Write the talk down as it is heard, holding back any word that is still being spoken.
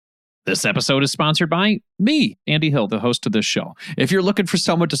This episode is sponsored by me, Andy Hill, the host of this show. If you're looking for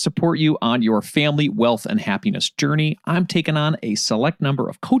someone to support you on your family, wealth, and happiness journey, I'm taking on a select number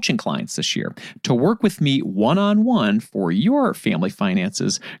of coaching clients this year. To work with me one-on-one for your family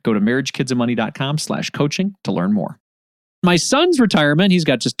finances, go to marriagekidsandmoney.com/coaching to learn more. My son's retirement, he's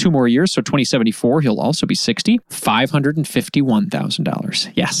got just 2 more years, so 2074, he'll also be 60, $551,000.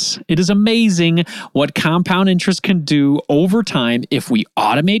 Yes, it is amazing what compound interest can do over time if we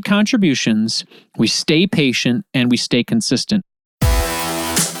automate contributions, we stay patient, and we stay consistent.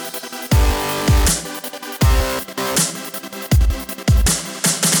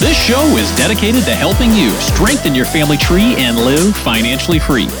 This show is dedicated to helping you strengthen your family tree and live financially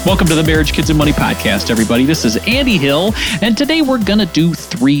free. Welcome to the Marriage, Kids, and Money podcast, everybody. This is Andy Hill, and today we're going to do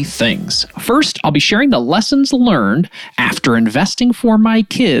 3 things. First, I'll be sharing the lessons learned after investing for my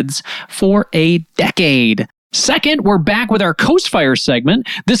kids for a decade. Second, we're back with our Coast Fire segment.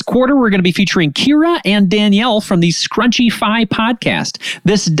 This quarter, we're going to be featuring Kira and Danielle from the Scrunchy Fi podcast.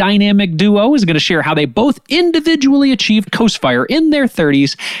 This dynamic duo is going to share how they both individually achieved Coast Fire in their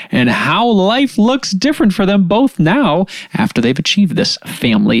 30s and how life looks different for them both now after they've achieved this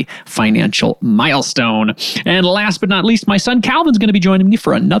family financial milestone. And last but not least, my son Calvin's going to be joining me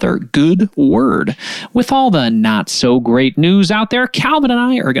for another good word. With all the not so great news out there, Calvin and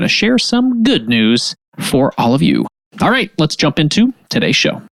I are going to share some good news for all of you. All right, let's jump into today's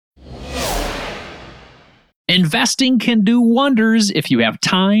show. Investing can do wonders if you have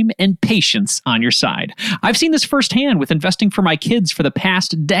time and patience on your side. I've seen this firsthand with investing for my kids for the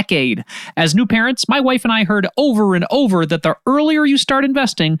past decade. As new parents, my wife and I heard over and over that the earlier you start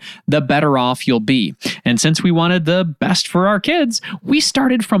investing, the better off you'll be. And since we wanted the best for our kids, we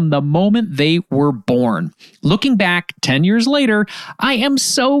started from the moment they were born. Looking back 10 years later, I am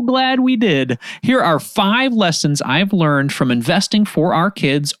so glad we did. Here are 5 lessons I've learned from investing for our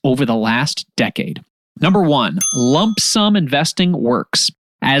kids over the last decade. Number 1, lump sum investing works.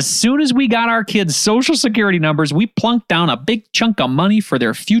 As soon as we got our kids' Social Security numbers, we plunked down a big chunk of money for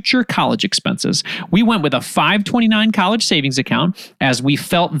their future college expenses. We went with a 529 college savings account as we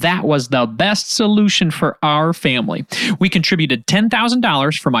felt that was the best solution for our family. We contributed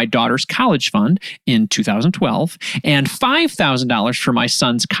 $10,000 for my daughter's college fund in 2012 and $5,000 for my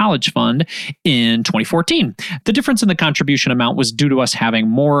son's college fund in 2014. The difference in the contribution amount was due to us having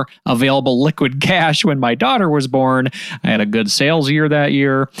more available liquid cash when my daughter was born. I had a good sales year that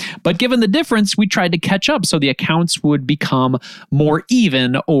year. But given the difference, we tried to catch up so the accounts would become more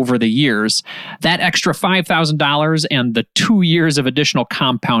even over the years. That extra $5,000 and the 2 years of additional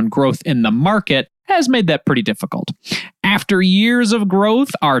compound growth in the market has made that pretty difficult. After years of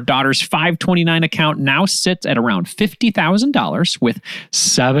growth, our daughter's 529 account now sits at around $50,000 with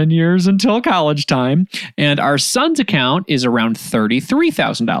 7 years until college time, and our son's account is around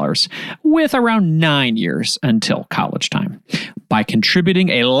 $33,000 with around 9 years until college time. By contributing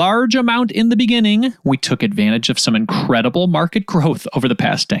a large amount in the beginning, we took advantage of some incredible market growth over the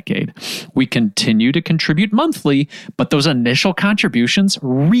past decade. We continue to contribute monthly, but those initial contributions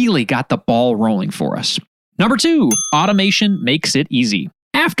really got the ball rolling for us. Number 2, automation makes it easy.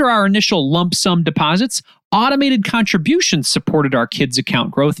 After our initial lump sum deposits, automated contributions supported our kids' account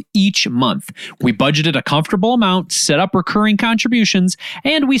growth each month. We budgeted a comfortable amount, set up recurring contributions,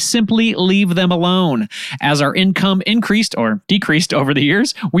 and we simply leave them alone. As our income increased or decreased over the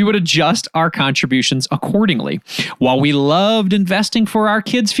years, we would adjust our contributions accordingly. While we loved investing for our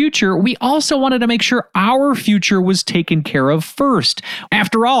kids' future, we also wanted to make sure our future was taken care of first.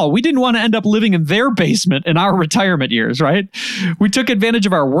 After all, we didn't want to end up living in their basement in our retirement years, right? We took advantage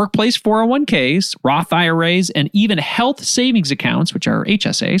of our workplace 401ks, Roth IRAs, and even health savings accounts, which are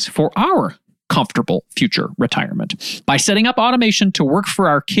HSAs, for our comfortable future retirement. By setting up automation to work for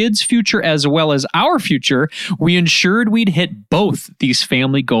our kids' future as well as our future, we ensured we'd hit both these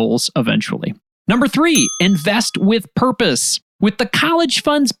family goals eventually. Number 3, invest with purpose. With the college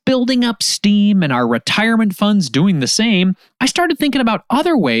funds building up steam and our retirement funds doing the same, I started thinking about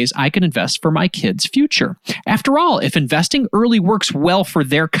other ways I could invest for my kids' future. After all, if investing early works well for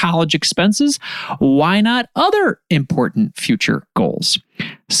their college expenses, why not other important future goals?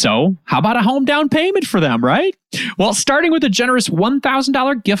 So, how about a home down payment for them, right? Well, starting with a generous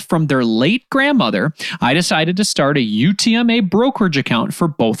 $1,000 gift from their late grandmother, I decided to start a UTMA brokerage account for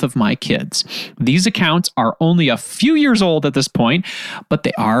both of my kids. These accounts are only a few years old at this point, but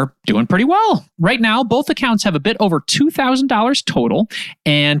they are doing pretty well. Right now, both accounts have a bit over $2,000 total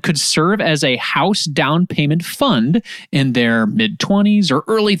and could serve as a house down payment fund in their mid-20s or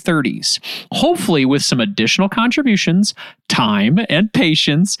early 30s. Hopefully, with some additional contributions, time, and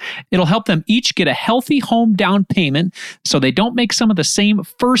patience. It'll help them each get a healthy home down payment so they don't make some of the same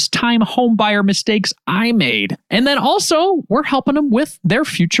first-time home buyer mistakes I made. And then also, we're helping them with their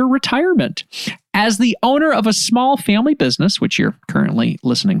future retirement. As the owner of a small family business, which you're currently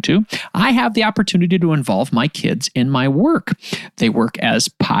listening to, I have the opportunity to involve my kids in my work. They work as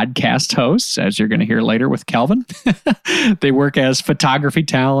podcast hosts, as you're going to hear later with Calvin. They work as photography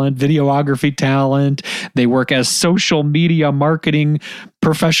talent, videography talent. They work as social media marketing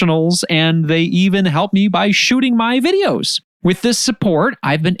professionals, and they even help me by shooting my videos. With this support,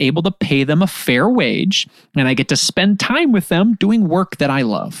 I've been able to pay them a fair wage, and I get to spend time with them doing work that I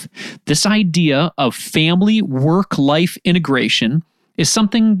love. This idea of family work-life integration is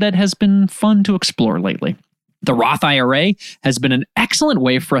something that has been fun to explore lately. The Roth IRA has been an excellent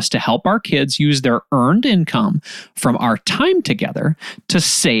way for us to help our kids use their earned income from our time together to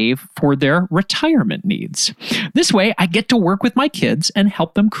save for their retirement needs. This way, I get to work with my kids and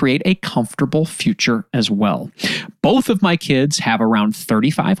help them create a comfortable future as well. Both of my kids have around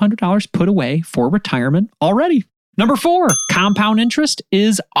 $3,500 put away for retirement already. Number 4, compound interest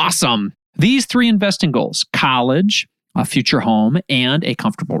is awesome. These 3 investing goals, college, a future home, and a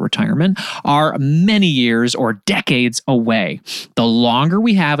comfortable retirement, are many years or decades away. The longer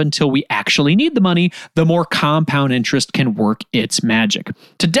we have until we actually need the money, the more compound interest can work its magic.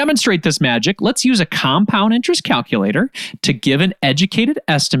 To demonstrate this magic, let's use a compound interest calculator to give an educated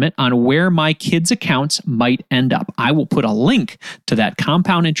estimate on where my kids' accounts might end up. I will put a link to that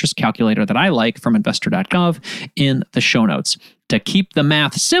compound interest calculator that I like from investor.gov in the show notes. To keep the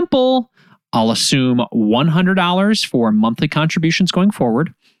math simple, I'll assume $100 for monthly contributions going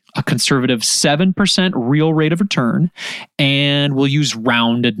forward, a conservative 7% real rate of return, and we'll use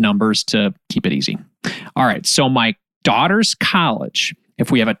rounded numbers to keep it easy. All right, so my daughter's college, if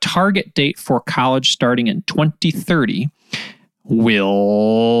we have a target date for college starting in 2030,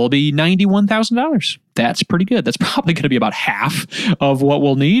 will be $91,000. That's pretty good. That's probably going to be about half of what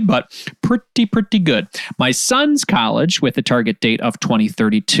we'll need, but pretty good. My son's college with a target date of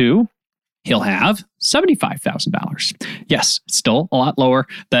 2032, he'll have $75,000. Yes, still a lot lower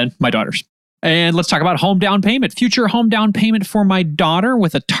than my daughter's. And let's talk about home down payment. Future home down payment for my daughter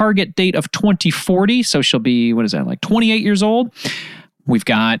with a target date of 2040. So she'll be, 28 years old. We've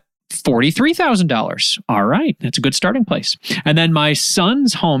got $43,000. All right, that's a good starting place. And then my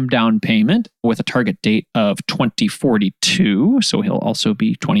son's home down payment with a target date of 2042, so he'll also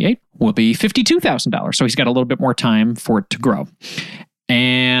be 28, will be $52,000. So he's got a little bit more time for it to grow.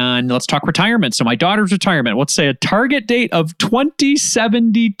 And let's talk retirement. So my daughter's retirement, let's say a target date of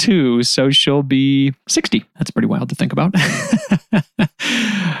 2072. So she'll be 60. That's pretty wild to think about.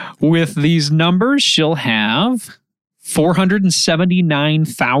 With these numbers, she'll have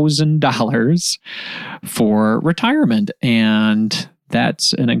 $479,000 for retirement. And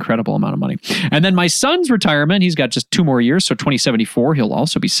that's an incredible amount of money. And then my son's retirement, he's got just 2 more years. So 2074, he'll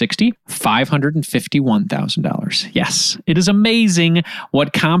also be 60, $551,000. Yes, it is amazing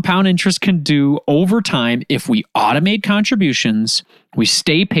what compound interest can do over time if we automate contributions, we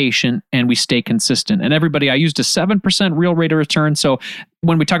stay patient, and we stay consistent. And everybody, I used a 7% real rate of return. So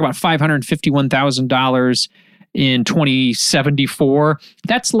when we talk about $551,000 in 2074,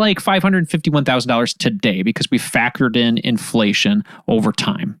 that's like $551,000 today because we factored in inflation over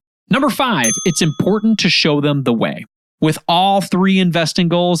time. Number 5, it's important to show them the way. With all 3 investing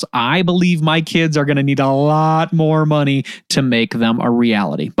goals, I believe my kids are going to need a lot more money to make them a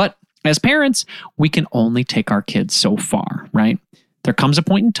reality. But as parents, we can only take our kids so far, right? There comes a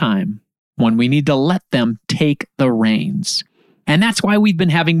point in time when we need to let them take the reins. And that's why we've been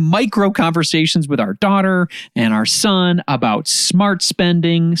having micro conversations with our daughter and our son about smart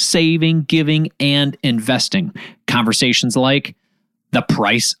spending, saving, giving, and investing. Conversations like the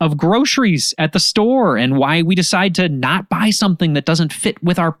price of groceries at the store and why we decide to not buy something that doesn't fit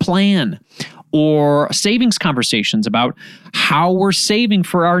with our plan. Or savings conversations about how we're saving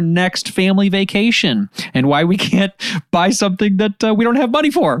for our next family vacation and why we can't buy something that we don't have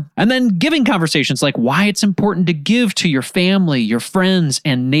money for. And then giving conversations like why it's important to give to your family, your friends,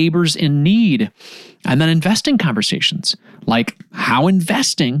 and neighbors in need. And then investing conversations like how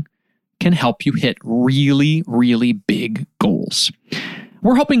investing can help you hit really, really big goals.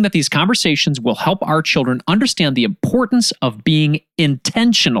 We're hoping that these conversations will help our children understand the importance of being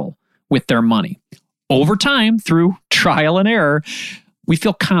intentional with their money. Over time, through trial and error, we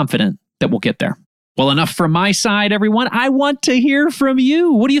feel confident that we'll get there. Well, enough from my side, everyone. I want to hear from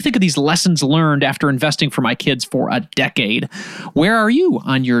you. What do you think of these lessons learned after investing for my kids for a decade? Where are you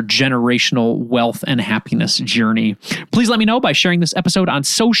on your generational wealth and happiness journey? Please let me know by sharing this episode on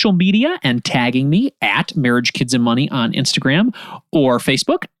social media and tagging me at Marriage, Kids, and Money on Instagram or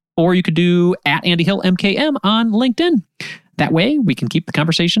Facebook, or you could do at Andy Hill MKM on LinkedIn. That way, we can keep the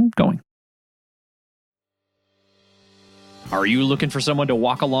conversation going. Are you looking for someone to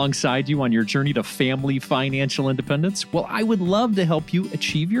walk alongside you on your journey to family financial independence? Well, I would love to help you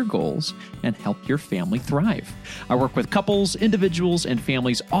achieve your goals and help your family thrive. I work with couples, individuals, and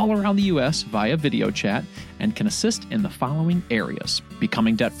families all around the U.S. via video chat and can assist in the following areas: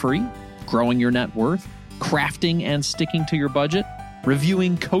 becoming debt-free, growing your net worth, crafting and sticking to your budget,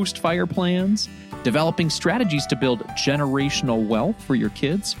 reviewing Coast Fire plans, developing strategies to build generational wealth for your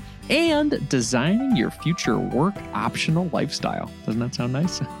kids, and designing your future work optional lifestyle. Doesn't that sound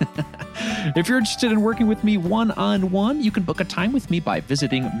nice? If you're interested in working with me one-on-one, you can book a time with me by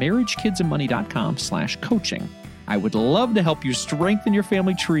visiting marriagekidsandmoney.com/coaching. I would love to help you strengthen your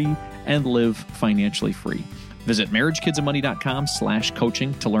family tree and live financially free. Visit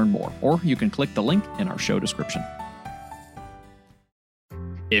marriagekidsandmoney.com/coaching to learn more, or you can click the link in our show description.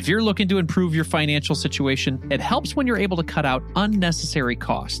 If you're looking to improve your financial situation, it helps when you're able to cut out unnecessary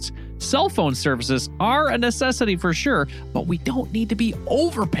costs. Cell phone services are a necessity for sure, but we don't need to be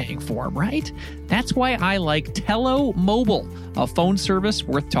overpaying for them, right? That's why I like Tello Mobile, a phone service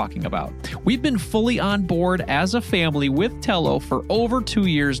worth talking about. We've been fully on board as a family with Tello for over 2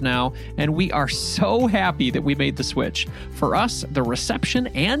 years now, and we are so happy that we made the switch. For us, the reception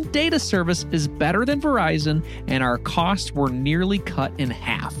and data service is better than Verizon, and our costs were nearly cut in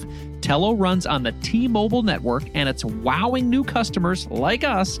half. Tello runs on the T-Mobile network, and it's wowing new customers like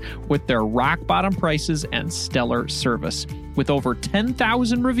us with their rock-bottom prices and stellar service. With over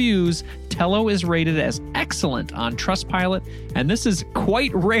 10,000 reviews, Tello is rated as excellent on Trustpilot, and this is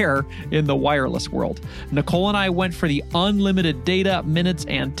quite rare in the wireless world. Nicole and I went for the unlimited data, minutes,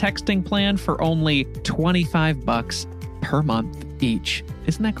 and texting plan for only $25 per month each.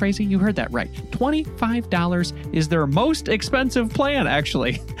 Isn't that crazy? You heard that right. $25 is their most expensive plan,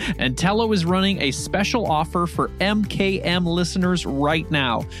 actually. And Tello is running a special offer for MKM listeners right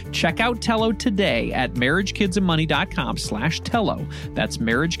now. Check out Tello today at marriagekidsandmoney.com/Tello. That's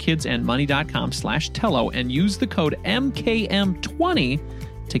marriagekidsandmoney.com/Tello, and use the code MKM20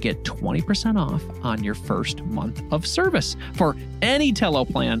 to get 20% off on your first month of service for any Tello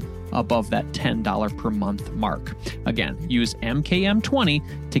plan above that $10 per month mark. Again, use MKM20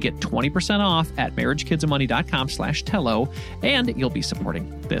 to get 20% off at marriagekidsandmoney.com/Tello, and you'll be supporting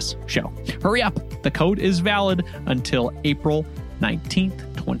this show. Hurry up. The code is valid until April 19th,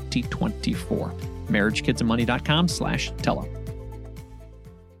 2024. marriagekidsandmoney.com/Tello.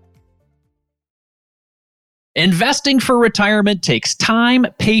 Investing for retirement takes time,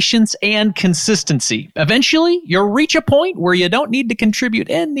 patience, and consistency. Eventually, you'll reach a point where you don't need to contribute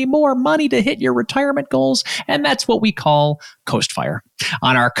any more money to hit your retirement goals, and that's what we call Coast Fire.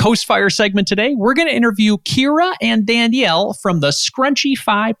 On our Coast Fire segment today, we're going to interview Kira and Danielle from the Scrunchy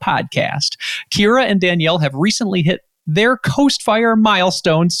Fi podcast. Kira and Danielle have recently hit their Coast Fire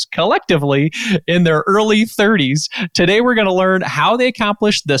milestones collectively in their early 30s. Today, we're going to learn how they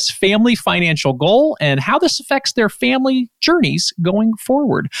accomplished this family financial goal and how this affects their family journeys going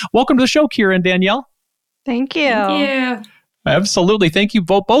forward. Welcome to the show, Kira and Danielle. Thank you. Thank you. Absolutely. Thank you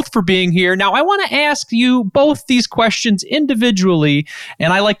both for being here. Now, I want to ask you both these questions individually,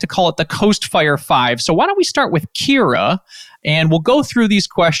 and I like to call it the Coast Fire 5. So why don't we start with Kira, and we'll go through these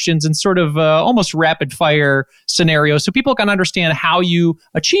questions in sort of almost rapid fire scenarios so people can understand how you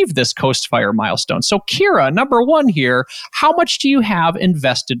achieved this Coast Fire milestone. So Kira, number one here, how much do you have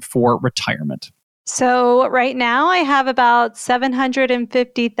invested for retirement? So right now I have about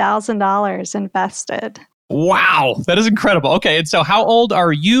 $750,000 invested. Wow, that is incredible. Okay, and so how old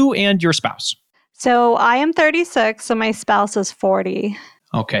are you and your spouse? So I am 36, so my spouse is 40.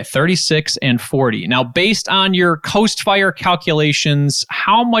 Okay, 36 and 40. Now, based on your Coast Fire calculations,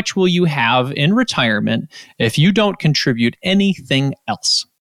 how much will you have in retirement if you don't contribute anything else?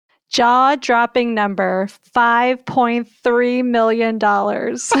 Jaw-dropping number, $5.3 million.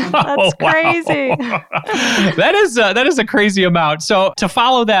 That's crazy. That is a crazy amount. So to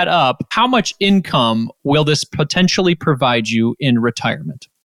follow that up, how much income will this potentially provide you in retirement?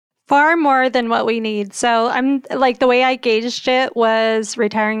 Far more than what we need. So I'm like, the way I gauged it was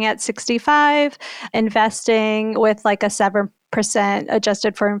retiring at 65, investing with like a 7%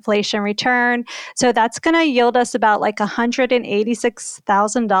 adjusted for inflation return. So that's going to yield us about like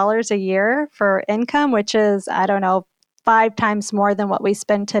 $186,000 a year for income, which is, I don't know, 5 times more than what we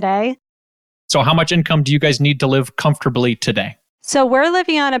spend today. So how much income do you guys need to live comfortably today? So we're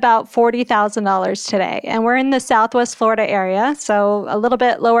living on about $40,000 today, and we're in the Southwest Florida area, so a little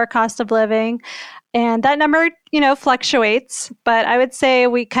bit lower cost of living. And that number, fluctuates, but I would say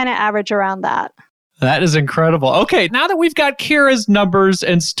we kind of average around that. That is incredible. Okay, now that we've got Kira's numbers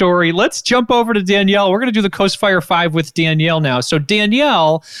and story, let's jump over to Danielle. We're going to do the Coast Fire 5 with Danielle now. So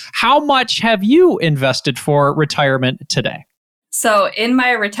Danielle, how much have you invested for retirement today? So in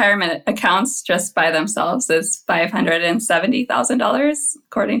my retirement accounts, just by themselves, is $570,000,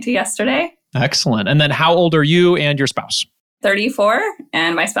 according to yesterday. Excellent. And then how old are you and your spouse? 34,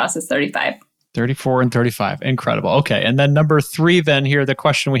 and my spouse is 35. 34 and 35. Incredible. Okay. And then number 3 then here, the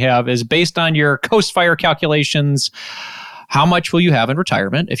question we have is based on your Coast Fire calculations, how much will you have in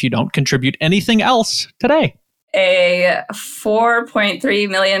retirement if you don't contribute anything else today? A $4.3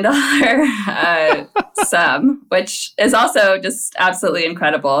 million sum, which is also just absolutely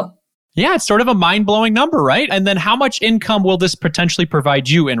incredible. Yeah, it's sort of a mind-blowing number, right? And then how much income will this potentially provide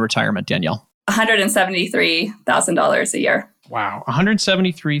you in retirement, Danielle? $173,000 a year. Wow,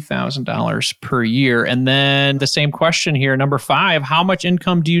 $173,000 per year. And then the same question here, number 5, how much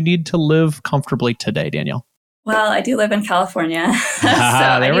income do you need to live comfortably today, Danielle? Well, I do live in California, so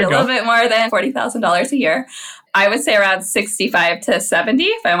I need a little bit more than $40,000 a year. I would say around 65 to 70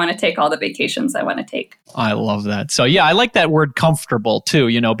 if I want to take all the vacations I want to take. I love that. So yeah, I like that word comfortable too,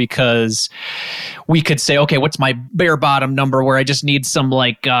 because we could say, okay, what's my bare bottom number where I just need some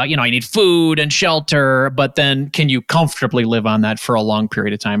I need food and shelter, but then can you comfortably live on that for a long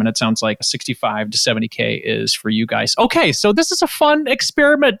period of time? And it sounds like 65 to 70K is for you guys. Okay, so this is a fun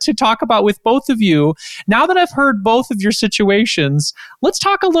experiment to talk about with both of you. Now that I've heard both of your situations, let's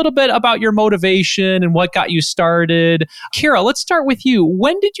talk a little bit about your motivation and what got you started. Kira, let's start with you.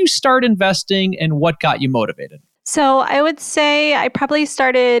 When did you start investing and what got you motivated? So I would say I probably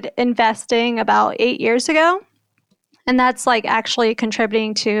started investing about 8 years ago. And that's actually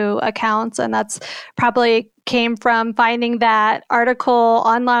contributing to accounts. And that's probably came from finding that article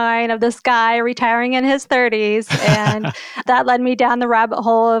online of this guy retiring in his 30s. And that led me down the rabbit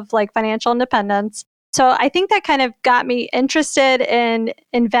hole of financial independence. So I think that kind of got me interested in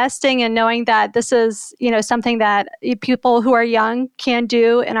investing and knowing that this is, something that people who are young can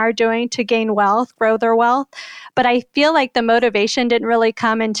do and are doing to gain wealth, grow their wealth. But I feel like the motivation didn't really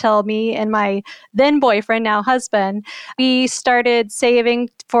come until me and my then boyfriend, now husband, we started saving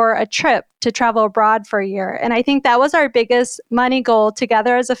for a trip to travel abroad for a year. And I think that was our biggest money goal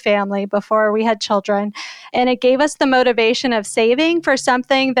together as a family before we had children. And it gave us the motivation of saving for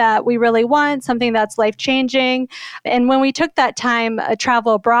something that we really want, something that's life-changing. And when we took that time to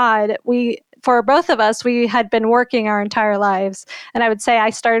travel abroad, for both of us, we had been working our entire lives. And I would say I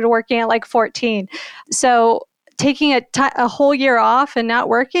started working at 14. So taking a whole year off and not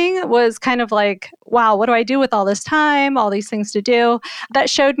working was kind of wow, what do I do with all this time, all these things to do? That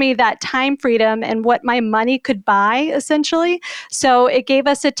showed me that time freedom and what my money could buy, essentially. So it gave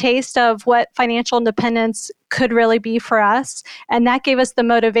us a taste of what financial independence could really be for us. And that gave us the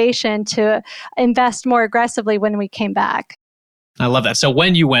motivation to invest more aggressively when we came back. I love that. So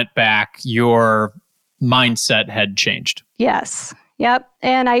when you went back, your mindset had changed. Yes. Yep.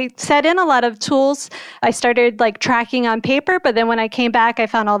 And I set in a lot of tools. I started tracking on paper, but then when I came back, I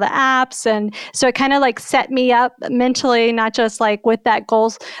found all the apps. And so it kind of set me up mentally, not just with that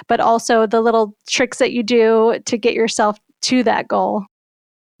goals, but also the little tricks that you do to get yourself to that goal.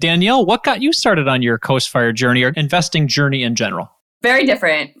 Danielle, what got you started on your Coast Fire journey or investing journey in general? Very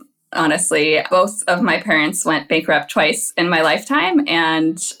different, honestly. Both of my parents went bankrupt twice in my lifetime,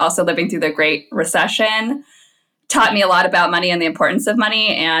 and also living through the Great Recession taught me a lot about money and the importance of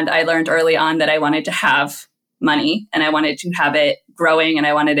money. And I learned early on that I wanted to have money and I wanted to have it growing and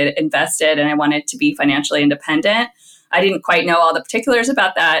I wanted it invested and I wanted to be financially independent. I didn't quite know all the particulars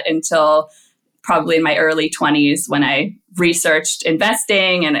about that until probably in my early 20s when I researched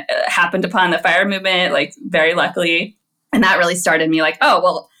investing and happened upon the FIRE movement, very luckily. And that really started me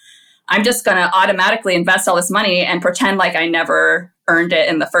I'm just going to automatically invest all this money and pretend like I never earned it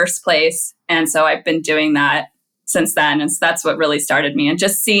in the first place. And so I've been doing that since then. And so that's what really started me. And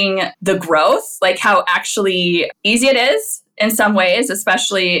just seeing the growth, how actually easy it is in some ways,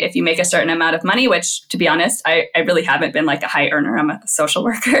 especially if you make a certain amount of money, which to be honest, I really haven't been a high earner. I'm a social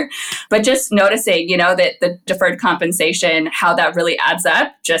worker, but just noticing, that the deferred compensation, how that really adds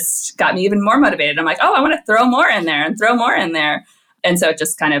up just got me even more motivated. I'm I want to throw more in there and throw more in there. And so it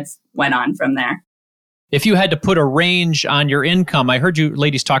just kind of went on from there. If you had to put a range on your income, I heard you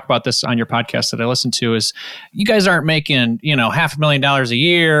ladies talk about this on your podcast that I listened to, is you guys aren't making, $500,000 a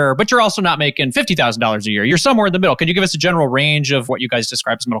year, but you're also not making $50,000 a year. You're somewhere in the middle. Can you give us a general range of what you guys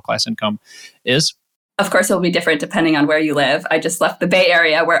describe as middle class income is? Of course, it'll be different depending on where you live. I just left the Bay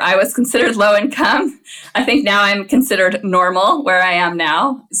Area where I was considered low income. I think now I'm considered normal where I am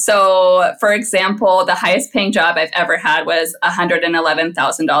now. So, for example, the highest paying job I've ever had was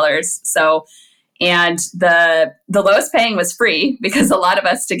 $111,000. So, and the lowest paying was free, because a lot of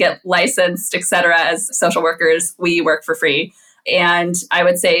us, to get licensed, et cetera, as social workers, we work for free. And I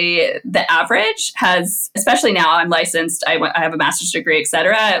would say the average has, especially now I'm licensed, I have a master's degree, et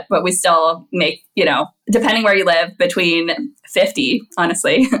cetera, but we still make, depending where you live, between 50,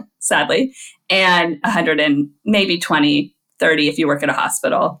 honestly, sadly, and 100 and maybe 20, 30 if you work at a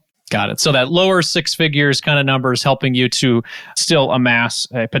hospital. Got it. So that lower six figures kind of number is helping you to still amass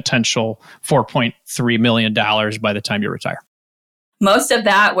a potential $4.3 million by the time you retire. Most of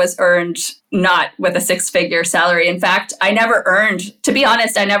that was earned not with a six-figure salary. In fact, I never earned the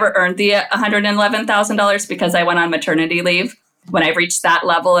 $111,000 because I went on maternity leave when I reached that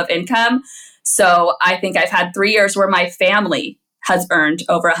level of income. So I think I've had 3 years where my family has earned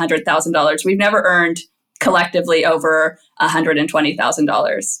over $100,000. We've never earned collectively over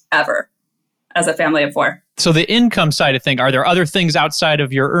 $120,000 ever as a family of four. So the income side of things, are there other things outside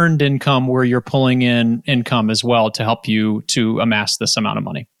of your earned income where you're pulling in income as well to help you to amass this amount of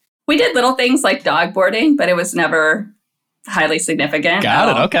money? We did little things like dog boarding, but it was never highly significant.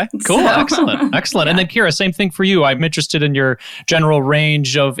 Got it. Okay. Cool. So, Excellent. Yeah. And then Kira, same thing for you. I'm interested in your general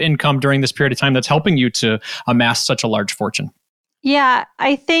range of income during this period of time that's helping you to amass such a large fortune. Yeah,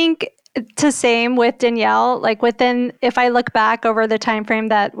 I think to same with Danielle, like if I look back over the time frame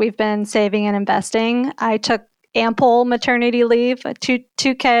that we've been saving and investing, I took ample maternity leave,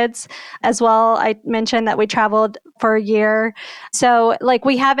 two kids as well. I mentioned that we traveled for a year. So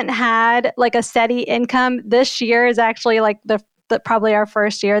we haven't had a steady income. This year is actually the probably our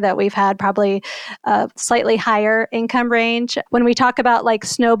first year that we've had probably a slightly higher income range. When we talk about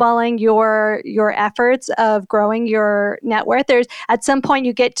snowballing your efforts of growing your net worth, there's at some point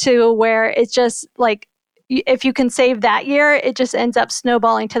you get to where it's just if you can save that year, it just ends up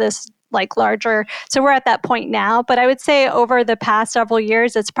snowballing to this larger. So we're at that point now, but I would say over the past several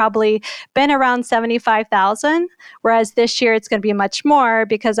years, it's probably been around 75,000. Whereas this year it's going to be much more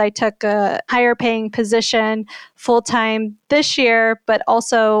because I took a higher paying position full time this year, but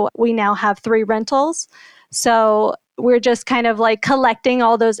also we now have 3 rentals. So we're just kind of collecting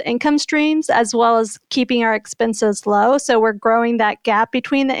all those income streams as well as keeping our expenses low. So we're growing that gap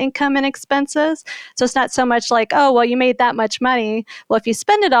between the income and expenses. So it's not so much you made that much money. Well, if you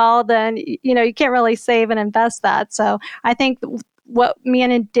spend it all, then, you can't really save and invest that. So I think what me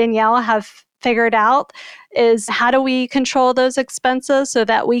and Danielle have figured out is how do we control those expenses so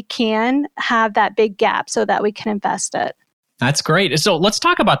that we can have that big gap so that we can invest it. That's great. So let's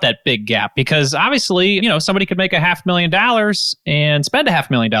talk about that big gap, because obviously, somebody could make $500,000 and spend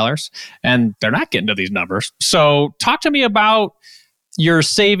 $500,000 and they're not getting to these numbers. So talk to me about your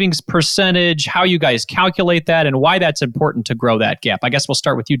savings percentage, how you guys calculate that, and why that's important to grow that gap. I guess we'll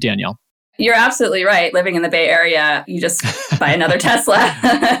start with you, Danielle. You're absolutely right. Living in the Bay Area, you just buy another Tesla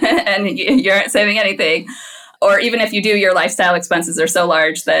and you aren't saving anything. Or even if you do, your lifestyle expenses are so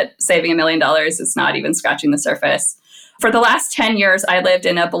large that saving $1 million is not even scratching the surface. For the last 10 years, I lived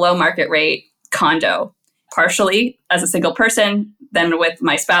in a below market rate condo, partially as a single person, then with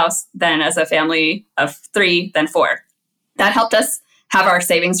my spouse, then as a family of 3, then 4. That helped us have our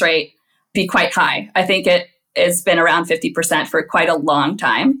savings rate be quite high. I think it has been around 50% for quite a long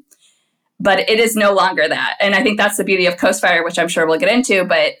time, but it is no longer that. And I think that's the beauty of Coast Fire, which I'm sure we'll get into.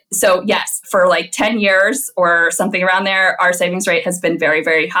 But so yes, for 10 years or something around there, our savings rate has been very,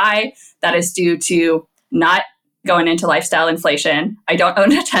 very high. That is due to not going into lifestyle inflation. I don't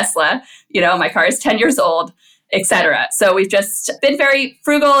own a Tesla. My car is 10 years old, et cetera. So we've just been very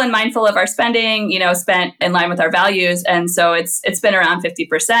frugal and mindful of our spending, spent in line with our values. And so it's been around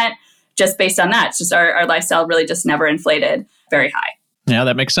 50% just based on that. It's just our lifestyle really just never inflated very high. Yeah,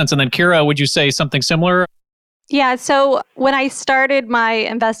 that makes sense. And then Kira, would you say something similar? Yeah. So when I started my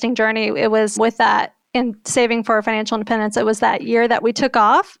investing journey, it was with that in saving for financial independence. It was that year that we took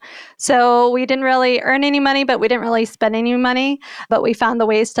off. So we didn't really earn any money, but we didn't really spend any money. But we found the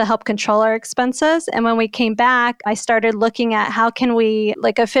ways to help control our expenses. And when we came back, I started looking at how can we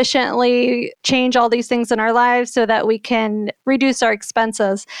efficiently change all these things in our lives so that we can reduce our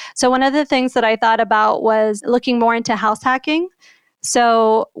expenses. So one of the things that I thought about was looking more into house hacking.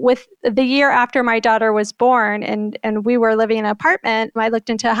 So with the year after my daughter was born and we were living in an apartment, I looked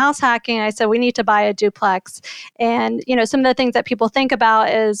into house hacking and I said, we need to buy a duplex. And, some of the things that people think about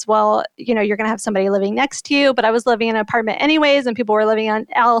is, well, you're going to have somebody living next to you, but I was living in an apartment anyways, and people were living on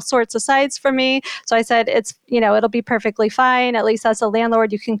all sorts of sides from me. So I said, it'll be perfectly fine. At least as a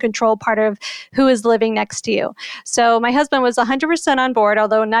landlord, you can control part of who is living next to you. So my husband was 100% on board,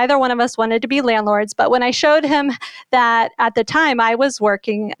 although neither one of us wanted to be landlords. But when I showed him that at the time I was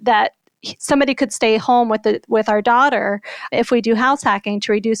working, that somebody could stay home with our daughter if we do house hacking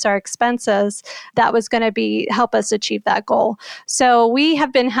to reduce our expenses, that was going to help us achieve that goal. So we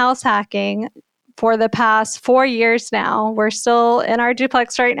have been house hacking for the past 4 years now. We're still in our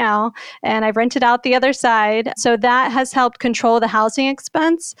duplex right now, and I've rented out the other side. So that has helped control the housing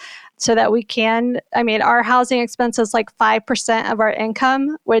expense so that we can, our housing expense is like 5% of our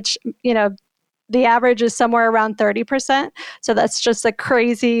income, which, the average is somewhere around 30%. So that's just a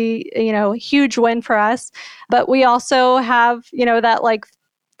crazy, huge win for us. But we also have, that like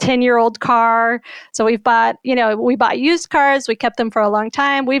 10-year-old car. So we bought used cars. We kept them for a long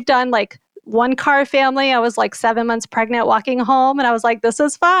time. We've done like one car family. I was like 7 months pregnant walking home and I was like, this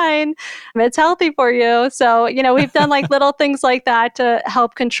is fine. It's healthy for you. So, we've done like little things like that to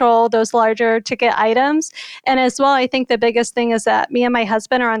help control those larger ticket items. And as well, I think the biggest thing is that me and my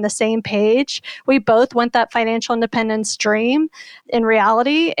husband are on the same page. We both want that financial independence dream in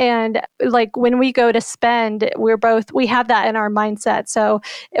reality. And like when we go to spend, we have that in our mindset. So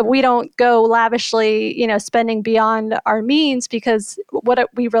we don't go lavishly, spending beyond our means, because what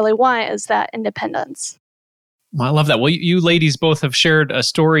we really want is that independence. Well, I love that. Well, you ladies both have shared a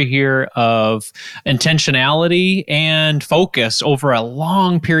story here of intentionality and focus over a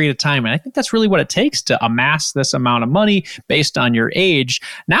long period of time. And I think that's really what it takes to amass this amount of money based on your age.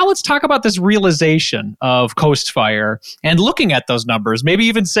 Now let's talk about this realization of Coast Fire and looking at those numbers, maybe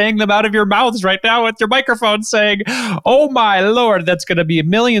even saying them out of your mouths right now with your microphone saying, oh my Lord, that's going to be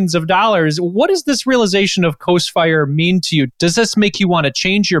millions of dollars. What does this realization of Coast Fire mean to you? Does this make you want to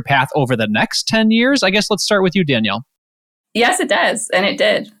change your path over the next 10 years? I guess let's start with you, Danielle. Yes, it does. And it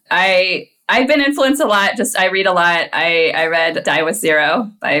did. I've been influenced a lot. I read a lot. I read Die with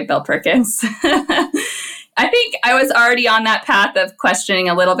Zero by Bill Perkins. I think I was already on that path of questioning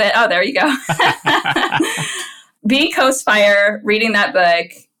a little bit. Oh, there you go. Being Coast Fire, reading that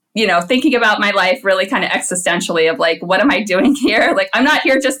book, thinking about my life really kind of existentially of like, what am I doing here? Like, I'm not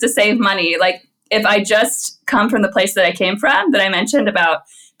here just to save money. Like, if I just come from the place that I came from, that I mentioned about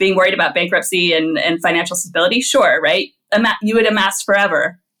being worried about bankruptcy and financial stability, sure, right? You would amass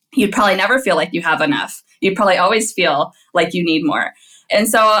forever. You'd probably never feel like you have enough. You'd probably always feel like you need more. And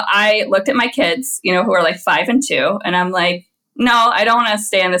so I looked at my kids, who are like 5 and 2, and I'm like, no, I don't want to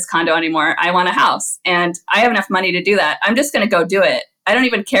stay in this condo anymore. I want a house, and I have enough money to do that. I'm just going to go do it. I don't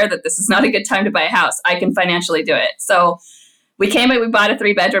even care that this is not a good time to buy a house. I can financially do it. So we bought a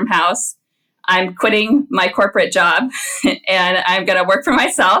 3-bedroom house. I'm quitting my corporate job and I'm going to work for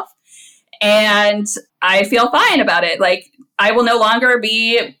myself. And I feel fine about it. Like, I will no longer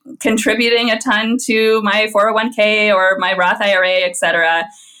be contributing a ton to my 401k or my Roth IRA, et cetera,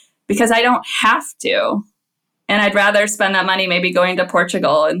 because I don't have to. And I'd rather spend that money maybe going to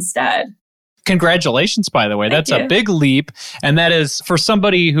Portugal instead. Congratulations, by the way. That's a big leap. And that is for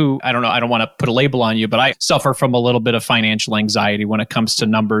somebody who, I don't know, I don't want to put a label on you, but I suffer from a little bit of financial anxiety when it comes to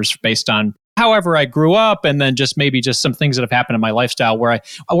numbers based on however I grew up, and then just some things that have happened in my lifestyle where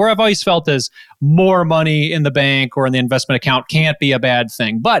I've always felt as more money in the bank or in the investment account can't be a bad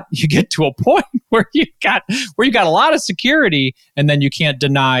thing. But you get to a point where you got a lot of security, and then you can't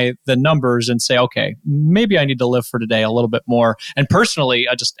deny the numbers and say, okay, maybe I need to live for today a little bit more. And personally,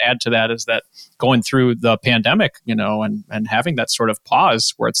 I just add to that is that going through the pandemic, and having that sort of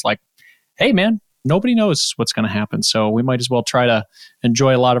pause where it's like, hey man, nobody knows what's going to happen. So we might as well try to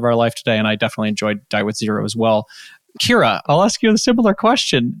enjoy a lot of our life today. And I definitely enjoyed Die with Zero as well. Kira, I'll ask you a similar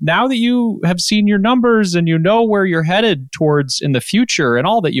question. Now that you have seen your numbers and you know where you're headed towards in the future and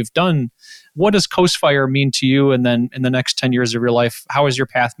all that you've done, what does Coast Fire mean to you? And then in the next 10 years of your life, how is your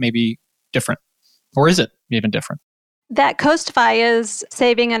path maybe different? Or is it even different? That Coast Fire is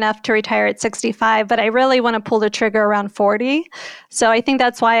saving enough to retire at 65, but I really want to pull the trigger around 40. So I think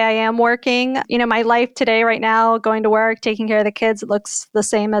that's why I am working. My life today, right now, going to work, taking care of the kids, it looks the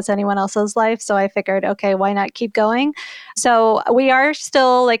same as anyone else's life. So I figured, okay, why not keep going? So we are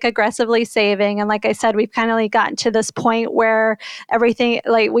still aggressively saving. And like I said, we've kind of gotten to this point where everything,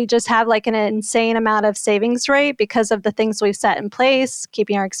 we just have an insane amount of savings rate because of the things we've set in place,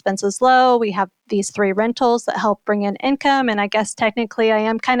 keeping our expenses low. We have these 3 rentals that help bring in income. And I guess technically I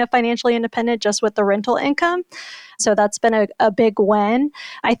am kind of financially independent just with the rental income. So that's been a big win.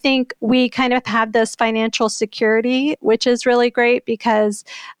 I think we kind of have this financial security, which is really great because,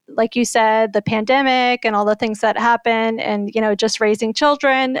 like you said, the pandemic and all the things that happen and, just raising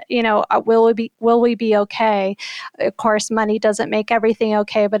children, will we be okay? Of course, money doesn't make everything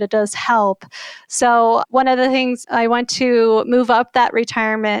okay, but it does help. So one of the things, I want to move up that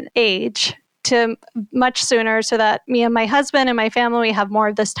retirement age to much sooner so that me and my husband and my family have more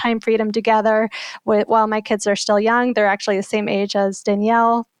of this time freedom together while my kids are still young. They're actually the same age as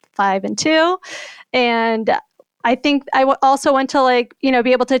Danielle, 5 and 2. And I think I also want to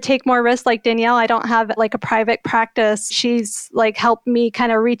be able to take more risks like Danielle. I don't have a private practice. She's helped me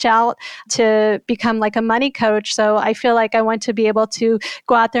kind of reach out to become a money coach. So I feel like I want to be able to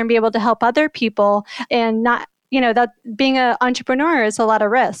go out there and be able to help other people and not, that being an entrepreneur is a lot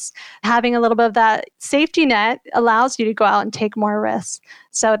of risks. Having a little bit of that safety net allows you to go out and take more risks.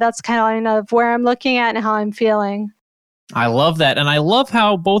 So that's kind of where I'm looking at and how I'm feeling. I love that. And I love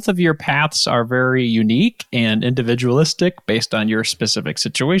how both of your paths are very unique and individualistic based on your specific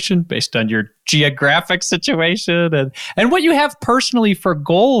situation, based on your geographic situation and what you have personally for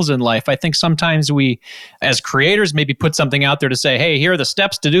goals in life. I think sometimes we, as creators, maybe put something out there to say, hey, here are the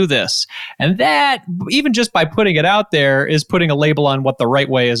steps to do this. And that, even just by putting it out there, is putting a label on what the right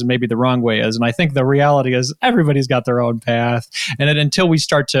way is and maybe the wrong way is. And I think the reality is everybody's got their own path. And until we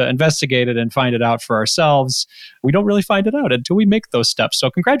start to investigate it and find it out for ourselves, we don't really find it out until we make those steps. So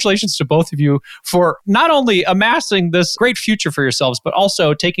congratulations to both of you for not only amassing this great future for yourselves, but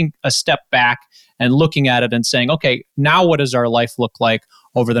also taking a step back and looking at it and saying, okay, now what does our life look like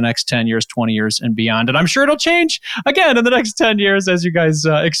over the next 10 years, 20 years and beyond? And I'm sure it'll change again in the next 10 years as you guys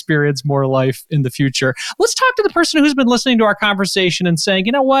experience more life in the future. Let's talk to the person who's been listening to our conversation and saying,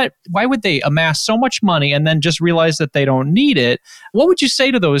 you know what, why would they amass so much money and then just realize that they don't need it? What would you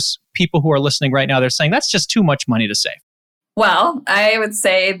say to those people who are listening right now? They're saying that's just too much money to save. Well, I would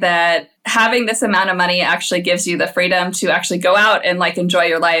say that having this amount of money actually gives you the freedom to actually go out and enjoy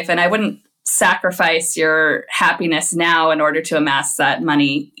your life. And I wouldn't sacrifice your happiness now in order to amass that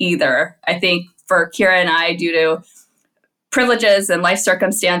money either. I think for Kira and I, due to privileges and life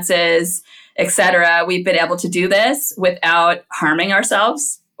circumstances, etc., we've been able to do this without harming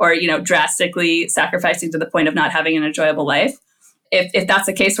ourselves or, drastically sacrificing to the point of not having an enjoyable life. If that's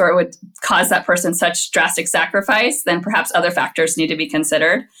a case where it would cause that person such drastic sacrifice, then perhaps other factors need to be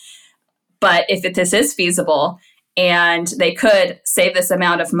considered. But if this is feasible and they could save this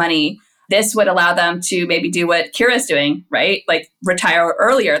amount of money, this would allow them to maybe do what Kira's doing, right? Retire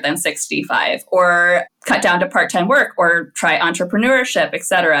earlier than 65 or cut down to part-time work or try entrepreneurship, et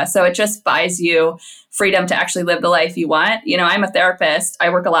cetera. So it just buys you freedom to actually live the life you want. I'm a therapist. I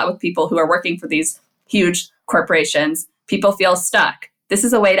work a lot with people who are working for these huge corporations. People feel stuck. This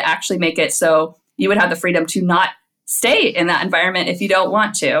is a way to actually make it so you would have the freedom to not stay in that environment if you don't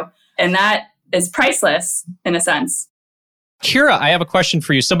want to. And that is priceless in a sense. Kira, I have a question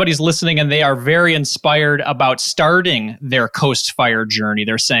for you. Somebody's listening and they are very inspired about starting their Coast Fire journey.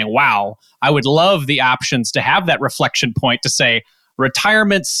 They're saying, wow, I would love the options to have that reflection point to say,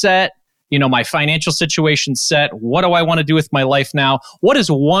 retirement set, my financial situation set. What do I want to do with my life now? What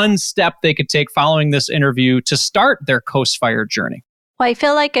is one step they could take following this interview to start their Coast Fire journey? Well, I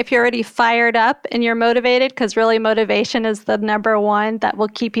feel like if you're already fired up and you're motivated, because really motivation is the number one that will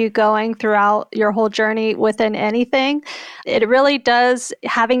keep you going throughout your whole journey within anything. It really does,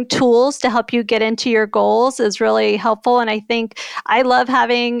 having tools to help you get into your goals is really helpful. And I think I love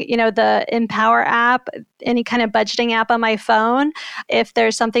having, the Empower app, any kind of budgeting app on my phone. If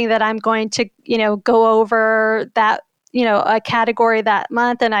there's something that I'm going to, go over that a category that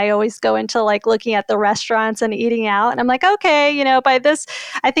month. And I always go into looking at the restaurants and eating out. And I'm like, okay, by this,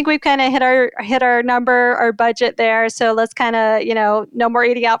 I think we've kind of hit our number, our budget there. So let's kind of, no more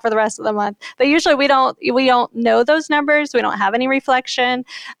eating out for the rest of the month. But usually we don't know those numbers. We don't have any reflection.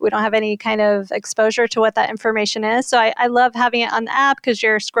 We don't have any kind of exposure to what that information is. So I love having it on the app because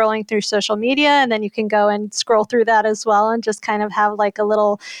you're scrolling through social media and then you can go and scroll through that as well and just kind of have a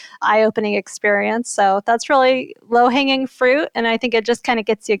little eye-opening experience. So that's really low-hanging fruit. And I think it just kind of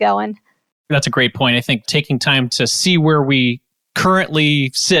gets you going. That's a great point. I think taking time to see where we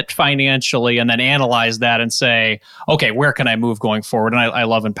currently sit financially and then analyze that and say, okay, where can I move going forward? And I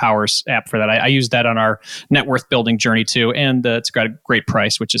love Empower's app for that. I use that on our net worth building journey too. And it's got a great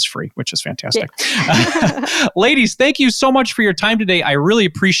price, which is free, which is fantastic. Yeah. Ladies, thank you so much for your time today. I really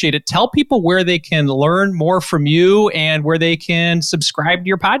appreciate it. Tell people where they can learn more from you and where they can subscribe to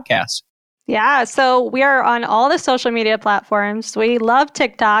your podcast. Yeah, so we are on all the social media platforms. We love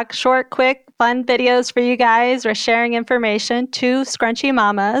TikTok, short, quick, fun videos for you guys. We're sharing information to scrunchy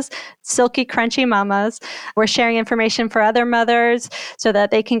mamas, silky, crunchy mamas. We're sharing information for other mothers so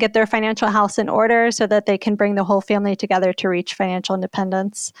that they can get their financial house in order, so that they can bring the whole family together to reach financial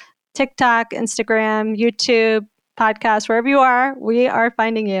independence. TikTok, Instagram, YouTube, podcast, wherever you are, we are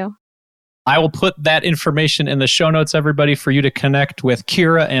finding you. I will put that information in the show notes, everybody, for you to connect with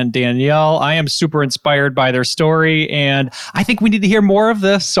Kira and Danielle. I am super inspired by their story, and I think we need to hear more of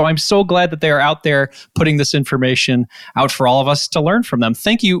this. So I'm so glad that they are out there putting this information out for all of us to learn from them.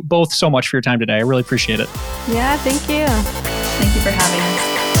 Thank you both so much for your time today. I really appreciate it. Yeah, thank you. Thank you for having us.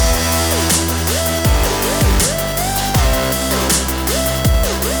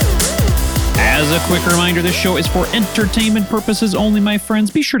 As a quick reminder, this show is for entertainment purposes only, my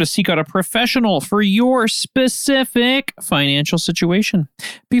friends. Be sure to seek out a professional for your specific financial situation.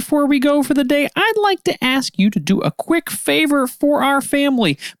 Before we go for the day, I'd like to ask you to do a quick favor for our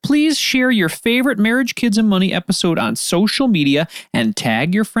family. Please share your favorite Marriage, Kids, and Money episode on social media and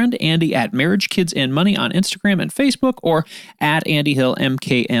tag your friend Andy at Marriage, Kids, and Money on Instagram and Facebook, or at Andy Hill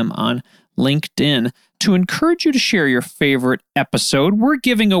MKM on LinkedIn. To encourage you to share your favorite episode, we're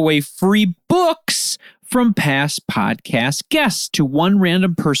giving away free books from past podcast guests to one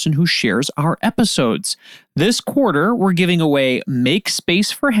random person who shares our episodes. This quarter, we're giving away Make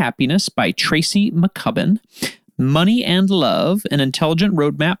Space for Happiness by Tracy McCubbin, Money and Love, An Intelligent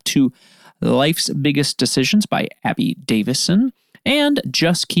Roadmap to Life's Biggest Decisions by Abby Davison, and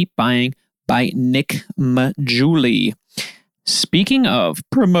Just Keep Buying by Nick Majuli. Speaking of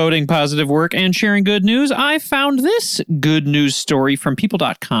promoting positive work and sharing good news, I found this good news story from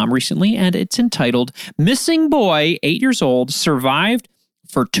people.com recently, and it's entitled, Missing Boy, 8 years old, Survived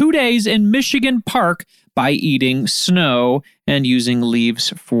for 2 days in Michigan Park by Eating Snow and Using Leaves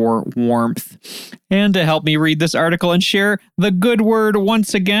for Warmth. And to help me read this article and share the good word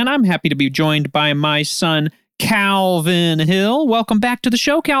once again, I'm happy to be joined by my son, Calvin Hill. Welcome back to the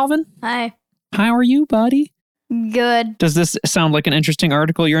show, Calvin. Hi. How are you, buddy? Good. Does this sound like an interesting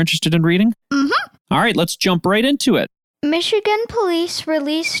article you're interested in reading? Mm-hmm. All right, let's jump right into it. Michigan police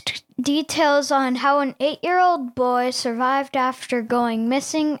released details on how an 8-year-old boy survived after going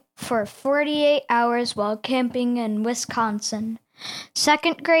missing for 48 hours while camping in Wisconsin.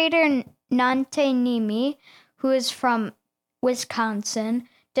 Second grader Nante Nimi, who is from Wisconsin,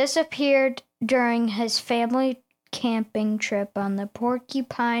 disappeared during his family camping trip on the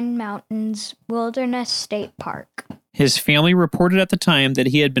Porcupine Mountains Wilderness State Park. His family reported at the time that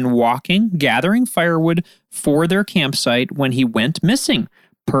he had been walking, gathering firewood for their campsite when he went missing.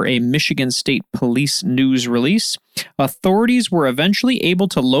 Per a Michigan State Police news release, authorities were eventually able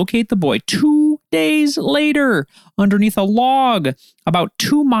to locate the boy 2 days later underneath a log about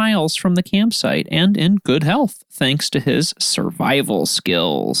 2 miles from the campsite and in good health thanks to his survival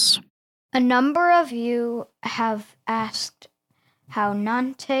skills. A number of you have asked how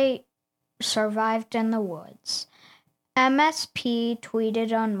Nante survived in the woods. MSP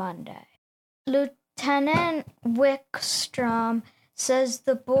tweeted on Monday. Lieutenant Wickstrom says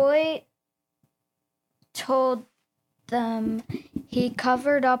the boy told them he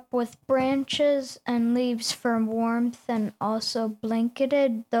covered up with branches and leaves for warmth and also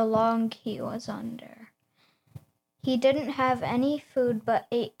blanketed the log he was under. He didn't have any food but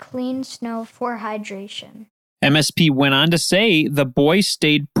ate clean snow for hydration. MSP went on to say the boy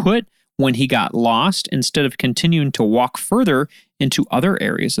stayed put when he got lost instead of continuing to walk further into other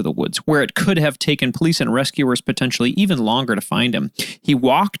areas of the woods where it could have taken police and rescuers potentially even longer to find him. He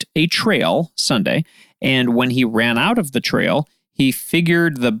walked a trail Sunday, and when he ran out of the trail, he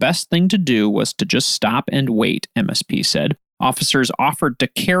figured the best thing to do was to just stop and wait, MSP said. Officers offered to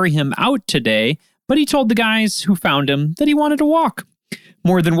carry him out today, but he told the guys who found him that he wanted to walk.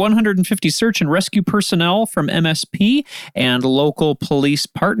 More than 150 search and rescue personnel from MSP and local police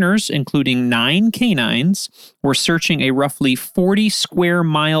partners, including 9 canines, were searching a roughly 40 square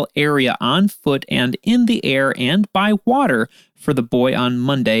mile area on foot and in the air and by water for the boy on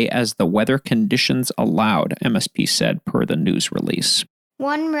Monday as the weather conditions allowed, MSP said per the news release.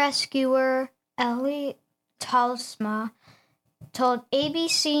 One rescuer, Ellie Talsma, told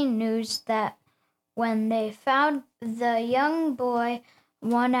ABC News that when they found the young boy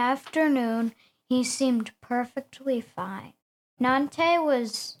one afternoon, he seemed perfectly fine. Nante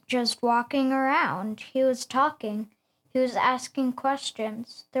was just walking around. He was talking. He was asking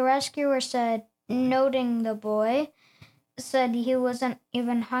questions. The rescuer said, noting the boy, said he wasn't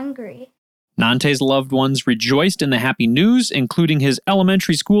even hungry. Nante's loved ones rejoiced in the happy news, including his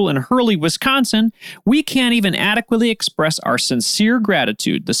elementary school in Hurley, Wisconsin. We can't even adequately express our sincere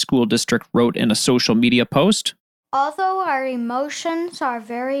gratitude, the school district wrote in a social media post. Although our emotions are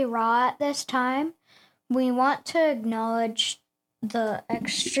very raw at this time, we want to acknowledge the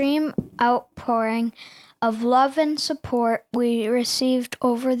extreme outpouring of love and support we received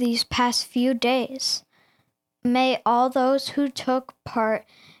over these past few days. May all those who took part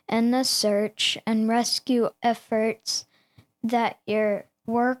in the search and rescue efforts that your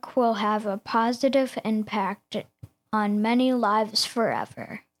work will have a positive impact on many lives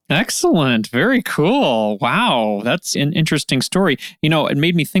forever. Excellent. Very cool. Wow. That's an interesting story. You know, it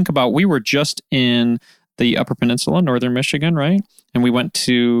made me think about, we were just in the Upper Peninsula, Northern Michigan, right? And we went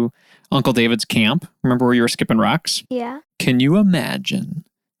to Uncle David's camp. Remember where you were skipping rocks? Yeah. Can you imagine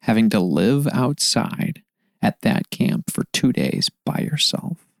having to live outside at that camp for 2 days by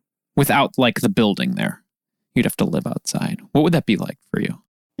yourself without like the building there? You'd have to live outside. What would that be like for you?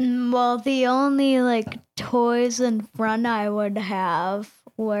 Well, the only toys in front I would have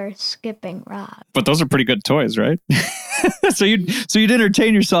were skipping rocks. But those are pretty good toys, right? So you'd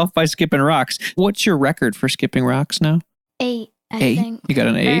entertain yourself by skipping rocks. What's your record for skipping rocks now? 8, I 8? think. You got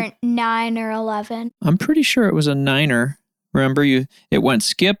an 8? Or 9 or 11. I'm pretty sure it was a 9er. Remember, it went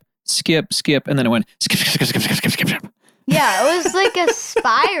skip, skip, skip, and then it went skip, skip, skip, skip, skip, skip, skip. Yeah, it was like a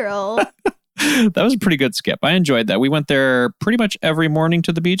spiral. That was a pretty good skip. I enjoyed that. We went there pretty much every morning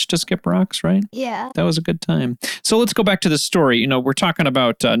to the beach to skip rocks, right? Yeah. That was a good time. So let's go back to the story. You know, we're talking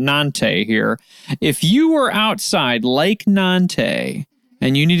about Nante here. If you were outside Lake Nante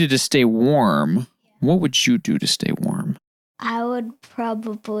and you needed to stay warm, what would you do to stay warm? I would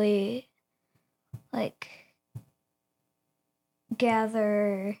probably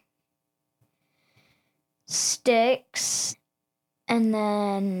gather sticks and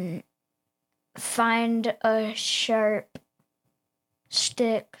then find a sharp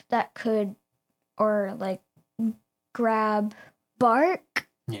stick that could, or grab bark.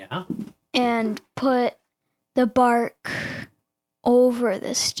 Yeah. And put the bark over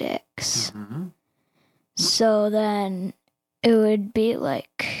the sticks. Mm-hmm. So then it would be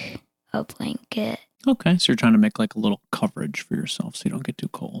like a blanket. Okay, so you're trying to make like a little coverage for yourself so you don't get too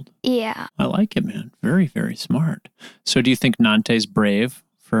cold. Yeah. I like it, man. Very, very smart. So do you think Nante's brave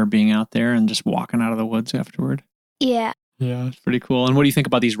for being out there and just walking out of the woods afterward? Yeah. Yeah, it's pretty cool. And what do you think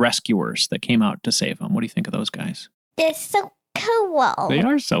about these rescuers that came out to save him? What do you think of those guys? They're so cool. They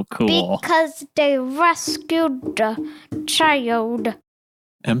are so cool. Because they rescued the child.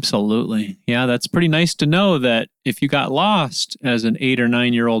 Absolutely. Yeah, that's pretty nice to know that if you got lost as an 8 or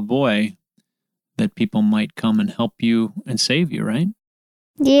 9-year-old boy, that people might come and help you and save you, right?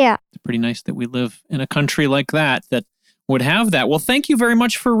 Yeah. It's pretty nice that we live in a country like that would have that. Well, thank you very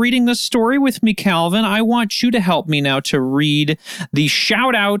much for reading this story with me, Calvin. I want you to help me now to read the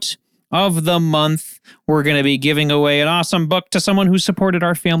shout out of the month. We're going to be giving away an awesome book to someone who supported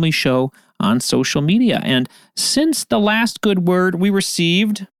our family show on social media. And since the last good word, we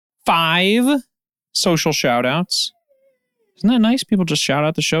received 5 social shout outs. Isn't that nice? People just shout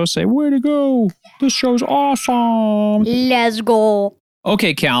out the show, say, way to go. This show's awesome. Let's go.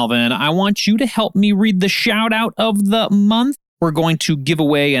 Okay, Calvin, I want you to help me read the shout out of the month. We're going to give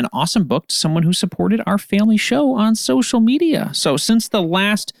away an awesome book to someone who supported our family show on social media. So since the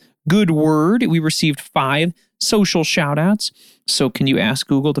last good word, we received 5 social shout outs. So can you ask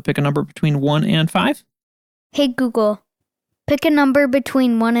Google to pick a number between 1 and 5? Hey, Google, pick a number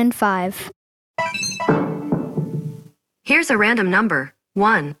between 1 and 5. Here's a random number,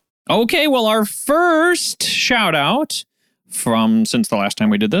 1. Okay, well, our first shout out since the last time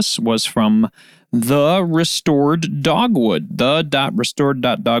we did this was from The Restored Dogwood,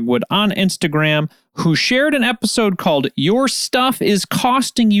 the.restored.dogwood on Instagram, who shared an episode called Your Stuff is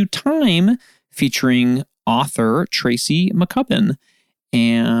Costing You Time, featuring author Tracy McCubbin.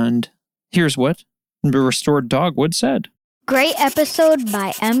 And here's what The Restored Dogwood said. Great episode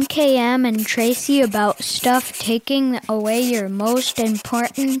by MKM and Tracy about stuff taking away your most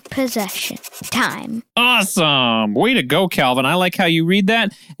important possession, time. Awesome. Way to go, Calvin. I like how you read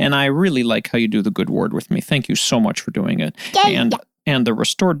that, and I really like how you do the good word with me. Thank you so much for doing it. Yeah. And the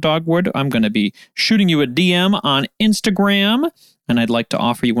Restored Dogwood, I'm going to be shooting you a DM on Instagram, and I'd like to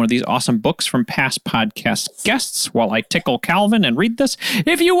offer you one of these awesome books from past podcast guests while I tickle Calvin and read this.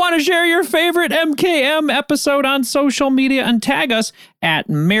 If you want to share your favorite MKM episode on social media and tag us at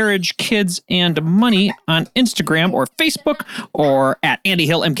Marriage, Kids, and Money on Instagram or Facebook, or at Andy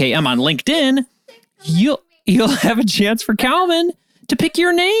Hill MKM on LinkedIn, you'll have a chance for Calvin to pick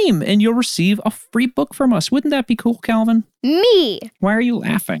your name, and you'll receive a free book from us. Wouldn't that be cool, Calvin? Me. Why are you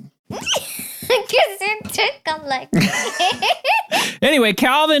laughing? Because you tickle like Anyway,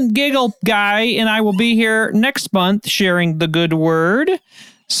 Calvin Giggle Guy and I will be here next month sharing the good word.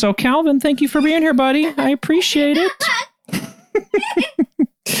 So, Calvin, thank you for being here, buddy. I appreciate it.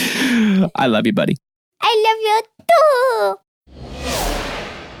 I love you, buddy. I love you too.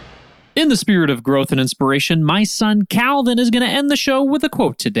 In the spirit of growth and inspiration, my son Calvin is going to end the show with a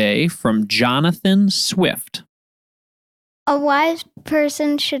quote today from Jonathan Swift. A wise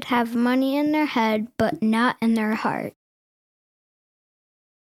person should have money in their head, but not in their heart.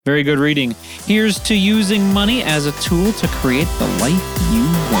 Very good reading. Here's to using money as a tool to create the life you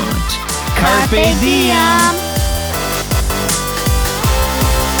want. Carpe diem!